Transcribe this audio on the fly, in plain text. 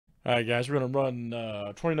All right, guys, we're going to run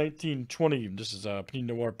 2019-20. This is Panini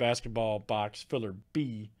Noir basketball box filler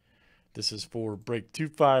B. This is for break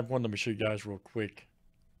 251. Let me show you guys real quick.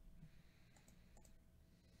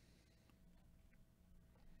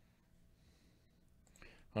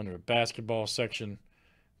 Under the basketball section,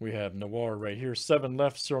 we have Noir right here. 7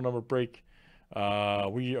 left, serial number break.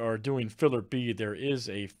 We are doing filler B. There is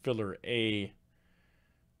a filler A,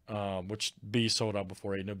 which B sold out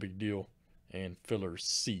before A, no big deal. And filler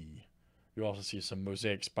C. You also see some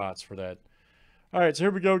mosaic spots for that. All right, so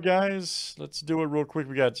here we go, guys. Let's do it real quick.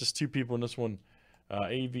 We got just 2 people in this one,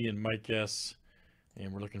 AV and Mike S.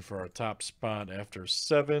 And we're looking for our top spot after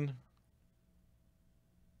 7.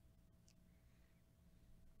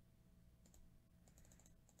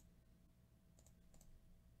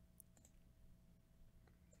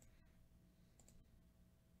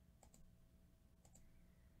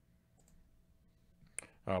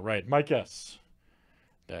 All right, Mike S.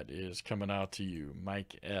 That is coming out to you.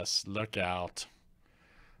 Mike S. Look out.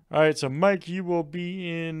 All right, so Mike, you will be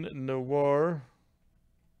in Noir,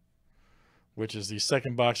 which is the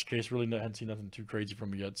second box case. Really haven't seen nothing too crazy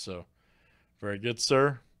from you yet, so very good,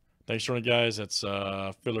 sir. Thanks for joining, guys. That's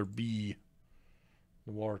filler B,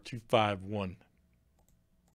 Noir 251.